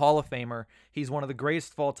 He is a Hall of Famer. He's one of the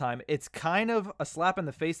greatest of all time. It's kind of a slap in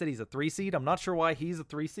the face that he's a 3 seed. I'm not sure why he's a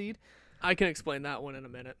 3 seed. I can explain that one in a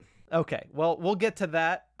minute. Okay, well, we'll get to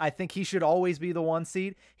that. I think he should always be the 1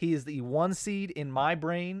 seed. He is the 1 seed in my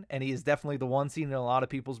brain, and he is definitely the 1 seed in a lot of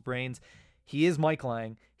people's brains. He is Mike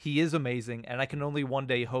Lang. He is amazing, and I can only one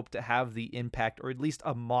day hope to have the impact, or at least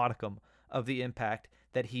a modicum of the impact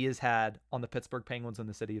that he has had on the Pittsburgh Penguins and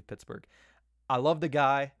the city of Pittsburgh. I love the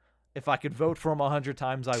guy. If I could vote for him 100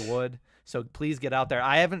 times, I would. So please get out there.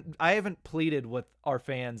 I haven't pleaded with our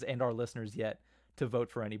fans and our listeners yet to vote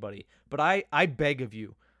for anybody, but I beg of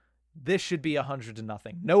you, this should be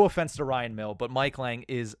 100-0. No offense to Ryan Mill, but Mike Lang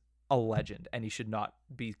is a legend, and he should not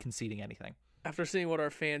be conceding anything. After seeing what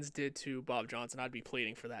our fans did to Bob Johnson, I'd be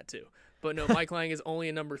pleading for that too. But no, Mike Lang is only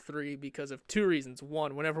a number 3 because of 2 reasons.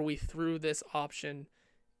 One, whenever we threw this option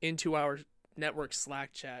into our network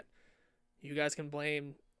Slack chat, you guys can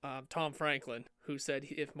blame Tom Franklin, who said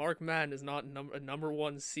if Mark Madden is not a number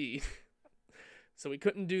 1 seed. So we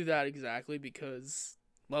couldn't do that exactly because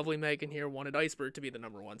lovely Megan here wanted Iceberg to be the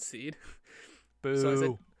number 1 seed.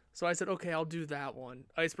 Boo. So I said, okay, I'll do that one.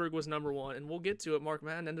 Iceberg was number 1, and we'll get to it. Mark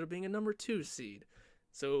Madden ended up being a number 2 seed.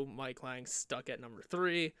 So Mike Lang stuck at number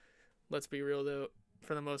 3. Let's be real, though.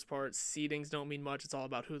 For the most part, seedings don't mean much. It's all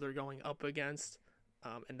about who they're going up against.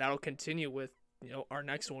 And that'll continue with our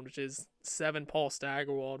next one, which is 7 Paul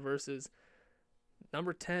Steigerwald versus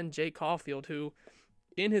number 10 Jay Caulfield, who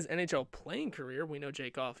in his NHL playing career, we know Jay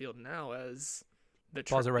Caulfield now as the...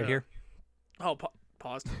 Pause it right here. Oh,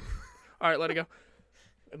 paused. All right, let it go.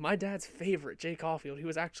 My dad's favorite, Jay Caulfield, he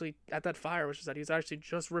was actually at that fire, which is that he was actually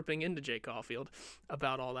just ripping into Jay Caulfield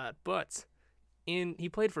about all that. But he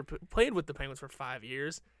played with the Penguins for 5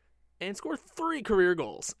 years and scored 3 career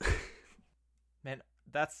goals. Man,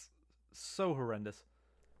 that's so horrendous.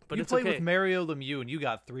 But you it's played okay. with Mario Lemieux and you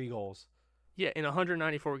got 3 goals. Yeah, in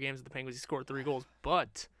 194 games with the Penguins, he scored 3 goals.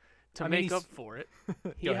 But to make up for it,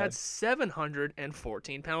 he had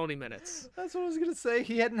 714 penalty minutes. That's what I was going to say.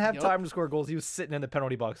 He hadn't had time to score goals. He was sitting in the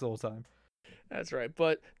penalty box the whole time. That's right.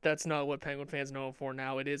 But that's not what Penguin fans know him for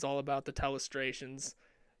now. It is all about the telestrations,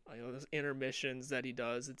 those intermissions that he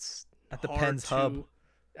does. It's at the hard Pens hub.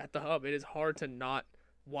 At the hub. It is hard to not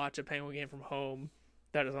watch a Penguin game from home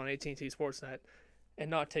that is on AT&T Sportsnet and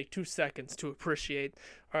not take 2 seconds to appreciate.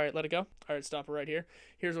 All right, let it go. All right, stop it right here.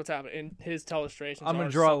 Here's what's happening. In his telestrations, I'm going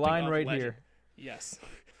to draw a line right here. Yes.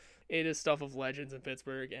 It is stuff of legends in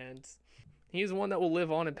Pittsburgh, and he's one that will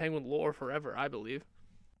live on in Penguin lore forever, I believe.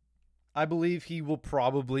 I believe he will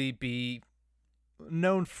probably be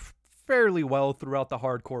known fairly well throughout the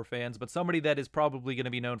hardcore fans, but somebody that is probably going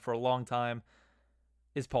to be known for a long time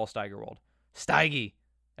is Paul Steigerwald. Steige,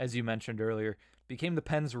 as you mentioned earlier, became the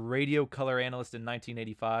Pens radio color analyst in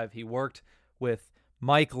 1985. He worked with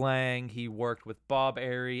Mike Lang, he worked with Bob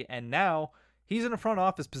Airey, and now he's in a front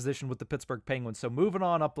office position with the Pittsburgh Penguins. So moving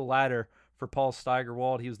on up the ladder for Paul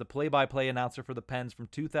Steigerwald, he was the play-by-play announcer for the Pens from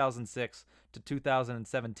 2006 to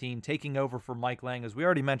 2017, taking over for Mike Lang. As we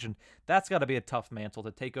already mentioned, that's got to be a tough mantle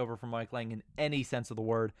to take over from Mike Lang in any sense of the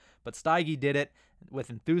word. But Steige did it with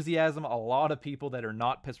enthusiasm. A lot of people that are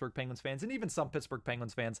not Pittsburgh Penguins fans, and even some Pittsburgh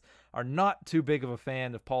Penguins fans, are not too big of a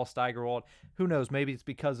fan of Paul Steigerwald. Who knows? Maybe it's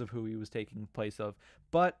because of who he was taking place of.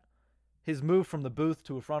 But his move from the booth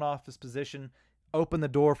to a front office position opened the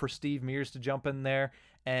door for Steve Mears to jump in there,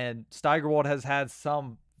 and Steigerwald has had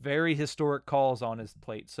some very historic calls on his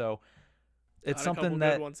plate. So it's something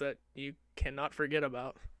that good ones that you cannot forget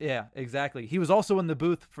about. Yeah, exactly. He was also in the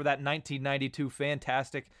booth for that 1992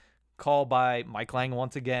 fantastic call by Mike Lang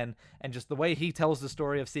once again, and just the way he tells the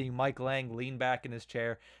story of seeing Mike Lang lean back in his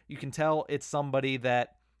chair, you can tell it's somebody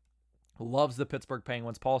that loves the Pittsburgh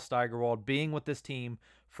Penguins. Paul Steigerwald being with this team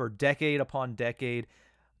for decade upon decade.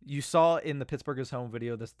 You saw in the Pittsburgh is Home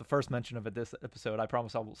video, the first mention of it this episode. I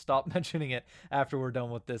promise I will stop mentioning it after we're done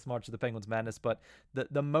with this March of the Penguins Madness, but the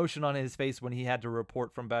emotion on his face when he had to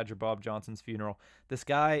report from Badger Bob Johnson's funeral. This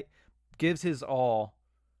guy gives his all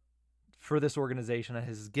for this organization and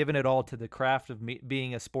has given it all to the craft of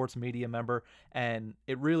being a sports media member, and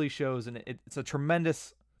it really shows, and it's a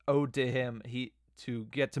tremendous ode to him to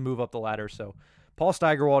get to move up the ladder. So Paul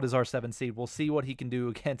Steigerwald is our 7th seed. We'll see what he can do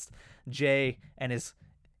against Jay and his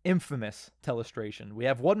infamous telestration. We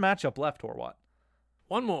have one matchup left, Horwat.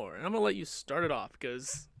 One more, and I'm going to let you start it off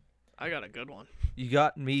because I got a good one. You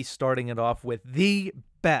got me starting it off with the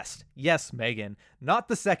best. Yes, Megan, not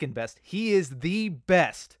the second best. He is the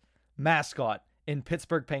best mascot in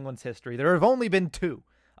Pittsburgh Penguins history. There have only been 2.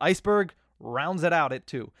 Iceberg rounds it out at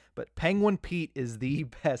 2, but Penguin Pete is the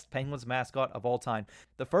best Penguins mascot of all time.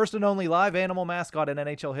 The first and only live animal mascot in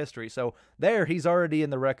NHL history. So there, he's already in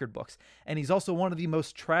the record books. And he's also one of the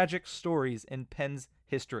most tragic stories in Pens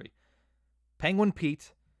history. Penguin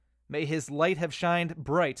Pete, may his light have shined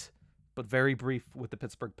bright, but very brief with the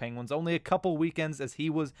Pittsburgh Penguins. Only a couple weekends, as he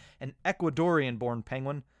was an Ecuadorian-born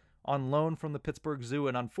Penguin on loan from the Pittsburgh Zoo.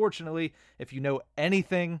 And unfortunately, if you know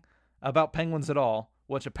anything about Penguins at all,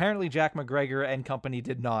 which apparently Jack McGregor and company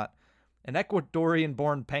did not, an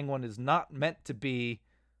Ecuadorian-born Penguin is not meant to be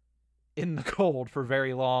in the cold for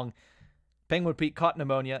very long. Penguin Pete caught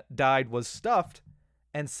pneumonia, died, was stuffed,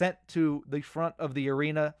 and sent to the front of the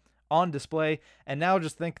arena on display. And now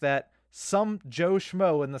just think that some Joe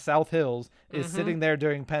Schmo in the South Hills is sitting there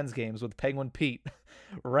during Pens games with Penguin Pete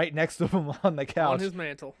right next to him on the couch. On his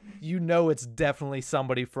mantle. You know it's definitely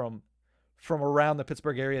somebody from around the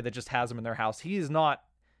Pittsburgh area that just has him in their house. He is not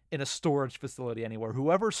in a storage facility anywhere.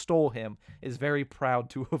 Whoever stole him is very proud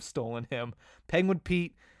to have stolen him. Penguin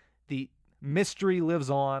Pete, the mystery lives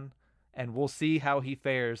on, and we'll see how he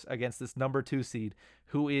fares against this number 2 seed,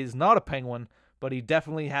 who is not a penguin, but he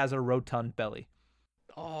definitely has a rotund belly.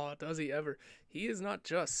 Oh, does he ever? He is not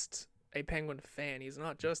just a Penguin fan. He's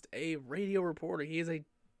not just a radio reporter. He is a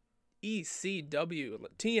TNA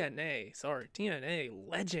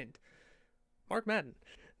legend. Mark Madden.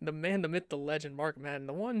 The man, the myth, the legend, Mark Madden.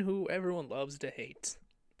 The one who everyone loves to hate.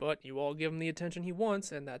 But you all give him the attention he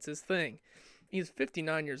wants, and that's his thing. He's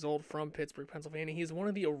 59 years old, from Pittsburgh, Pennsylvania. He's one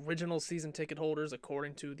of the original season ticket holders,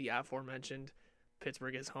 according to the aforementioned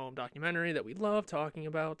Pittsburgh is Home documentary that we love talking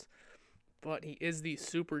about. But he is the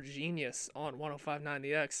super genius on 105.9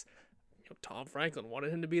 The X. Tom Franklin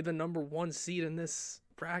wanted him to be the number 1 seed in this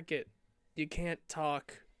bracket. You can't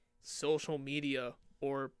talk social media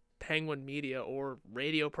or Penguin media or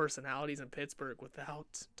radio personalities in Pittsburgh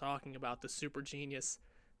without talking about the super genius,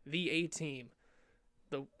 the A-team,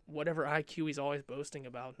 the whatever IQ he's always boasting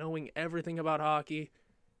about, knowing everything about hockey,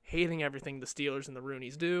 hating everything the Steelers and the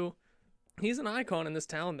Rooneys do. He's an icon in this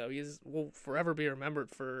town, though. Will forever be remembered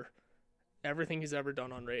for everything he's ever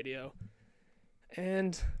done on radio.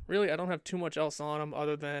 And really, I don't have too much else on him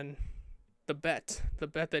other than the bet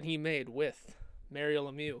that he made with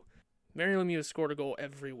Mario Lemieux. Mario Lemieux has scored a goal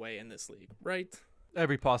every way in this league, right?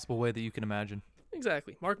 Every possible way that you can imagine.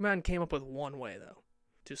 Exactly. Mark Madden came up with one way, though,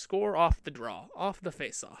 to score off the draw, off the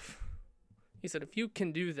face-off. He said, if you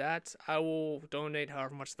can do that, I will donate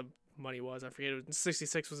however much the money was. I forget, it was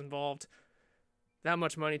 66 was involved. That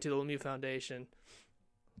much money to the Lemieux Foundation.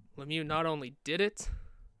 Lemieux not only did it,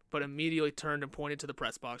 but immediately turned and pointed to the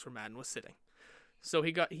press box where Madden was sitting. So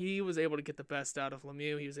he was able to get the best out of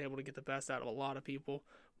Lemieux. He was able to get the best out of a lot of people.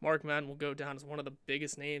 Mark Madden will go down as one of the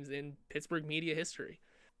biggest names in Pittsburgh media history.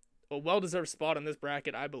 A well-deserved spot in this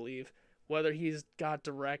bracket, I believe. Whether he's got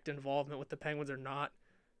direct involvement with the Penguins or not,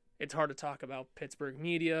 it's hard to talk about Pittsburgh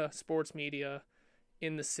media, sports media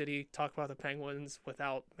in the city, talk about the Penguins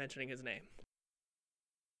without mentioning his name.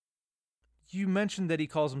 You mentioned that he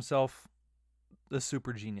calls himself the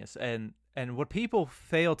super genius, and what people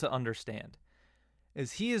fail to understand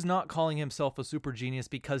is he is not calling himself a super genius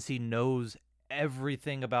because he knows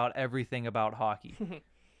everything about hockey.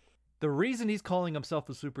 The reason he's calling himself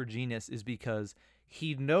a super genius is because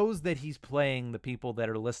he knows that he's playing the people that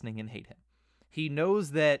are listening and hate him. He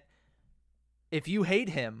knows that if you hate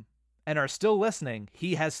him and are still listening,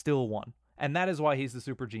 he has still won. And that is why he's the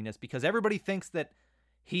super genius, because everybody thinks that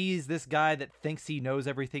he's this guy that thinks he knows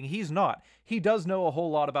everything. He's not. He does know a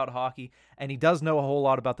whole lot about hockey, and he does know a whole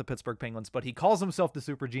lot about the Pittsburgh Penguins, but he calls himself the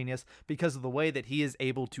super genius because of the way that he is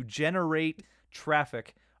able to generate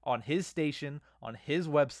traffic on his station, on his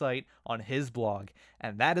website, on his blog.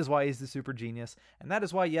 And that is why he's the super genius. And that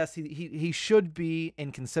is why, yes, he should be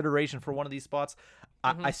in consideration for one of these spots.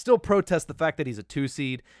 I still protest the fact that he's a 2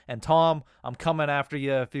 seed. And Tom, I'm coming after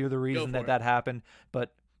you if you're the reason that happened.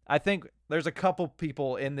 But I think there's a couple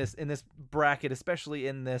people in this bracket, especially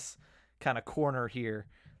in this kind of corner here,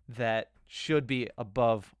 that should be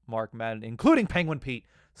above Mark Madden, including Penguin Pete.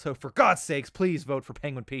 So for God's sakes, please vote for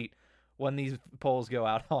Penguin Pete when these polls go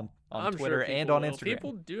out on Twitter and on Instagram.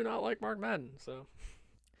 People do not like Mark Madden, so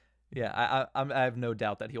yeah, I have no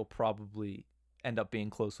doubt that he'll probably end up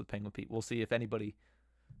being close with Penguin Pete. We'll see if anybody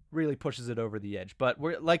really pushes it over the edge. But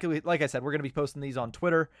we're like I said, we're going to be posting these on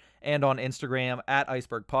Twitter and on Instagram at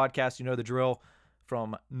Iceberg Podcast. You know the drill.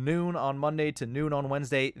 From noon on Monday to noon on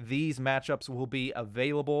Wednesday, these matchups will be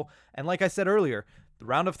available. And like I said earlier, the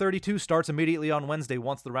round of 32 starts immediately on Wednesday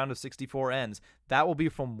once the round of 64 ends. That will be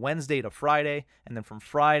from Wednesday to Friday, and then from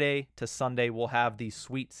Friday to Sunday, we'll have the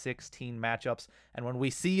Sweet 16 matchups. And when we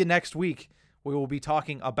see you next week, we will be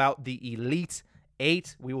talking about the Elite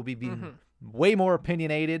 8. We will be being way more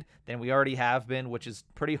opinionated than we already have been, which is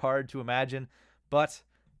pretty hard to imagine. But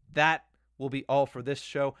that will be all for this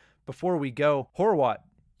show. Before we go, Horwat,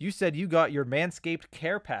 you said you got your Manscaped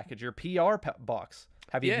care package, your PR box.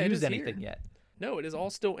 Have you used anything yet? No, it is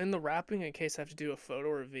all still in the wrapping in case I have to do a photo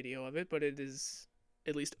or a video of it, but it is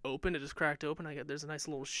at least open. It is cracked open. There's a nice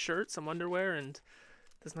little shirt, some underwear, and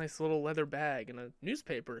this nice little leather bag and a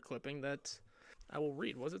newspaper clipping that I will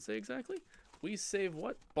read. What does it say exactly? We save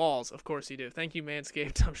what? Balls. Of course you do. Thank you,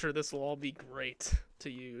 Manscaped. I'm sure this will all be great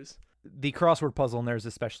to use. The crossword puzzle in there is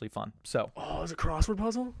especially fun. So, is a crossword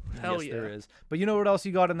puzzle? Hell yes, yeah. There is. But you know what else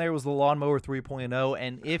you got in there was the Lawnmower 3.0.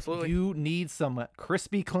 And if you need some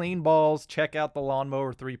crispy clean balls, check out the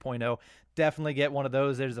Lawnmower 3.0. Definitely get one of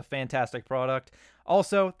those. There's a fantastic product.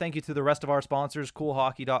 Also, thank you to the rest of our sponsors,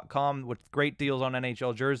 CoolHockey.com, with great deals on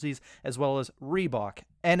NHL jerseys, as well as Reebok,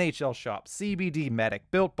 NHL Shop, CBD Medic,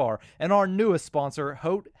 Built Bar, and our newest sponsor,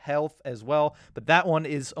 Haute Health, as well. But that one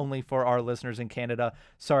is only for our listeners in Canada.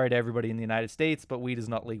 Sorry to everybody in the United States, but weed is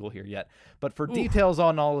not legal here yet. But for details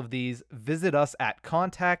on all of these, visit us at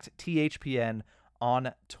ContactTHPN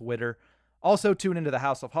on Twitter. Also, tune into the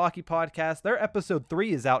House of Hockey podcast. Their episode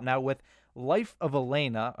 3 is out now with Life of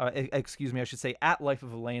Elena, I should say at Life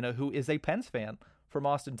of Elena, who is a Pens fan from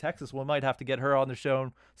Austin, Texas. We might have to get her on the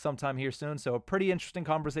show sometime here soon. So a pretty interesting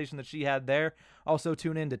conversation that she had there. Also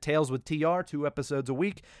tune in to Tales with TR, 2 episodes a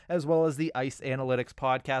week, as well as the Ice Analytics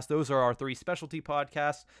podcast. Those are our 3 specialty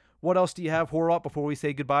podcasts. What else do you have, Horvat, before we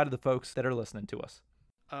say goodbye to the folks that are listening to us?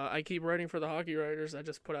 I keep writing for the Hockey Writers. I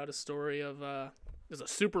just put out a story of, there's a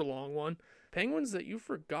super long one. Penguins that you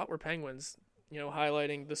forgot were Penguins. You know,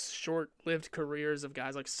 highlighting the short-lived careers of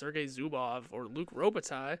guys like Sergei Zubov or Luke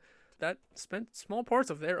Robitaille that spent small parts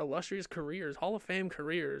of their illustrious careers, Hall of Fame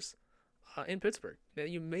careers, in Pittsburgh that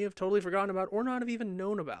you may have totally forgotten about or not have even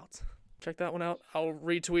known about. Check that one out. I'll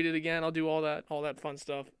retweet it again. I'll do all that fun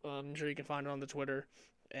stuff. I'm sure you can find it on the Twitter,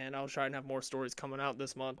 and I'll try and have more stories coming out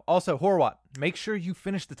this month. Also, Horvat, make sure you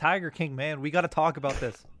finish the Tiger King, man. We got to talk about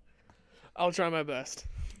this. I'll try my best.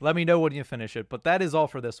 Let me know when you finish it. But that is all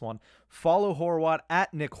for this one. Follow Horvat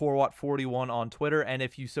at NickHorvat41 on Twitter. And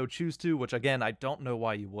if you so choose to, which again, I don't know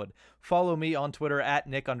why you would, follow me on Twitter at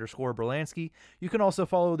Nick_Berlansky. You can also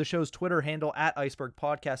follow the show's Twitter handle at Iceberg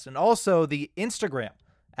Podcast and also the Instagram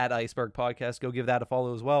at Iceberg Podcast. Go give that a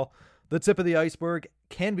follow as well. The Tip of the Iceberg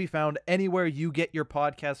can be found anywhere you get your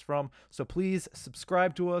podcast from. So please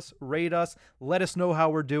subscribe to us, rate us, let us know how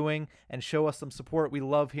we're doing, and show us some support. We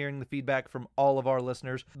love hearing the feedback from all of our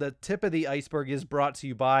listeners. The Tip of the Iceberg is brought to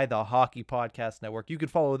you by the Hockey Podcast Network. You can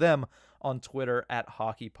follow them on Twitter at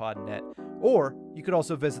HockeyPodNet, or you could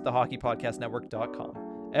also visit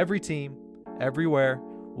thehockeypodcastnetwork.com. Every team, everywhere.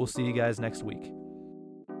 We'll see you guys next week.